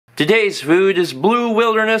Today's food is blue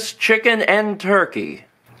wilderness chicken and turkey.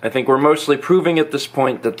 I think we're mostly proving at this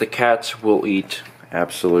point that the cats will eat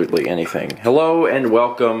absolutely anything. Hello and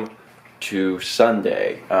welcome to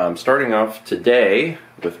Sunday. Starting off today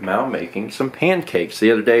with Mal making some pancakes.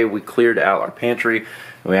 The other day we cleared out our pantry and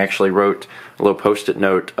we actually wrote a little post-it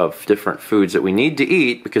note of different foods that we need to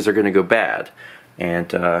eat because they're going to go bad.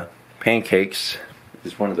 And pancakes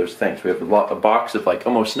is one of those things. We have a box of like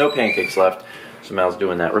almost no pancakes left, so Mal's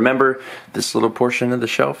doing that. Remember this little portion of the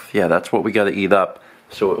shelf? Yeah, that's what we got to eat up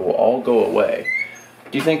so it will all go away.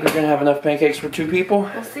 Do you think we're going to have enough pancakes for 2 people?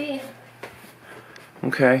 We'll see.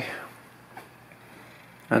 Okay.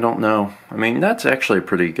 I don't know. I mean, that's actually a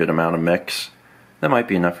pretty good amount of mix. That might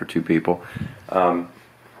be enough for 2 people. Having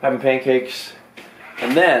pancakes,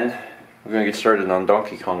 and then we're going to get started on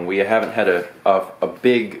Donkey Kong. We haven't had a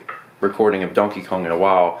big recording of Donkey Kong in a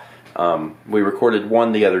while. We recorded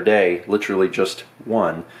one the other day, literally just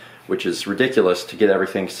one, which is ridiculous to get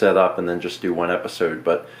everything set up and then just do one episode,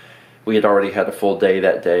 but we had already had a full day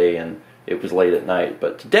that day and it was late at night.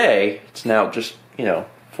 But today, it's now just,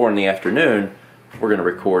 4 in the afternoon, we're going to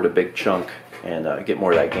record a big chunk and get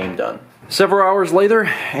more of that game done. Several hours later,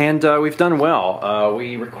 and we've done well.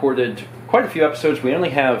 We recorded quite a few episodes. We only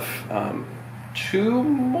have 2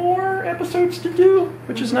 more episodes to do,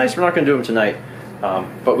 which is nice. We're not going to do them tonight,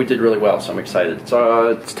 but we did really well, so I'm excited. It's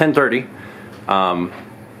 10:30.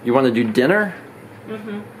 You want to do dinner?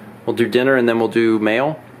 Mm-hmm. We'll do dinner and then we'll do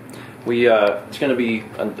mail. It's going to be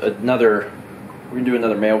another. We're going to do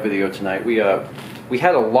another mail video tonight. We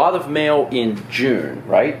had a lot of mail in June,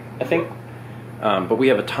 right? I think, but we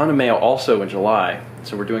have a ton of mail also in July.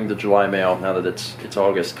 So we're doing the July mail now that it's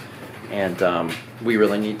August, and we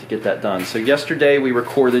really need to get that done. So yesterday we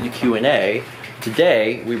recorded Q&A.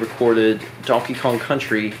 Today we recorded Donkey Kong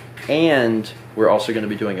Country, and we're also going to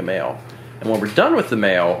be doing a mail. And when we're done with the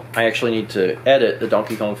mail, I actually need to edit the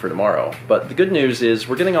Donkey Kong for tomorrow. But the good news is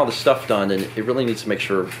we're getting all the stuff done, and it really needs to make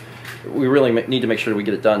sure, we really need to make sure we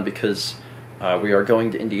get it done because we are going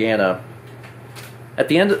to Indiana at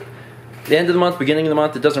the end of the month, beginning of the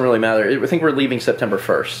month. It doesn't really matter. I think we're leaving September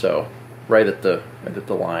 1st, so right at the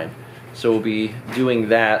line. So we'll be doing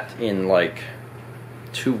that in like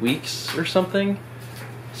 2 weeks or something.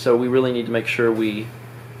 So we really need to make sure we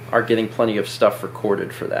are getting plenty of stuff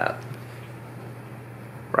recorded for that.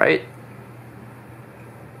 Right?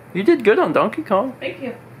 You did good on Donkey Kong. Thank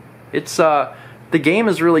you. It's the game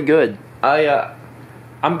is really good.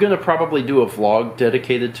 I'm gonna probably do a vlog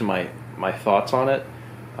dedicated to my thoughts on it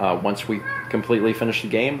once we completely finish the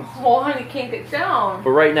game. Hold on, you can't get down.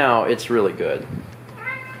 But right now, it's really good.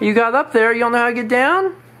 You got up there. You don't know how to get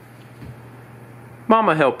down?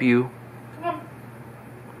 Mama help you. Come on.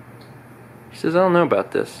 She says, I don't know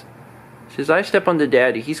about this. She says, I step on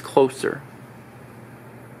Daddy. He's closer.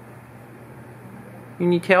 You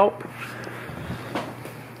need help?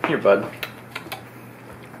 Here, bud.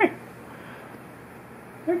 Hey.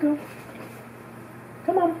 There you go.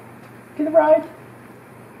 Come on. Get a ride.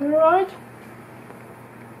 Get a ride?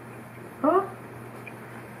 Huh?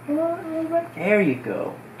 There you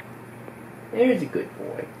go. There's a good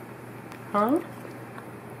boy. Huh?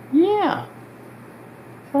 Yeah.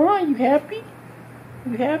 Huh? You happy?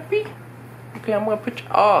 You happy? Okay, I'm gonna put you.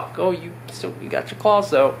 Oh, you got your claws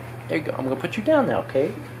though. There you go. I'm gonna put you down now,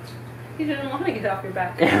 okay? He didn't want to get off your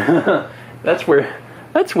back.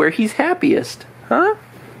 That's where he's happiest, huh?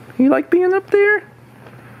 You like being up there?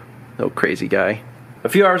 Oh, crazy guy. A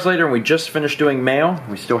few hours later, and we just finished doing mail.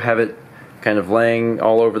 We still have it kind of laying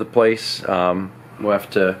all over the place. We'll have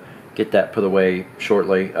to get that put away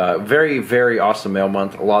shortly. Very, very awesome mail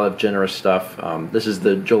month. A lot of generous stuff. This is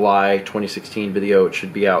the July 2016 video. It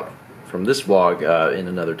should be out from this vlog in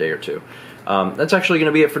another day or 2. That's actually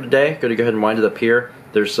going to be it for today. Going to go ahead and wind it up here.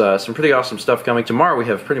 There's some pretty awesome stuff coming. Tomorrow we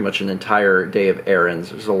have pretty much an entire day of errands.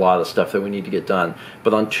 There's a lot of stuff that we need to get done.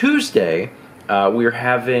 But on Tuesday, we're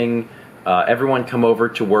having everyone come over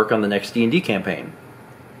to work on the next D&D campaign.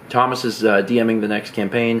 Thomas is DMing the next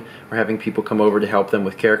campaign. We're having people come over to help them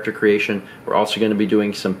with character creation. We're also going to be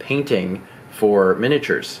doing some painting for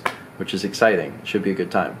miniatures, which is exciting. It should be a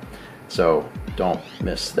good time. So don't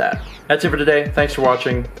miss that. That's it for today. Thanks for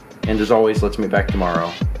watching. And as always, let's meet back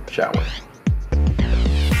tomorrow, shall we?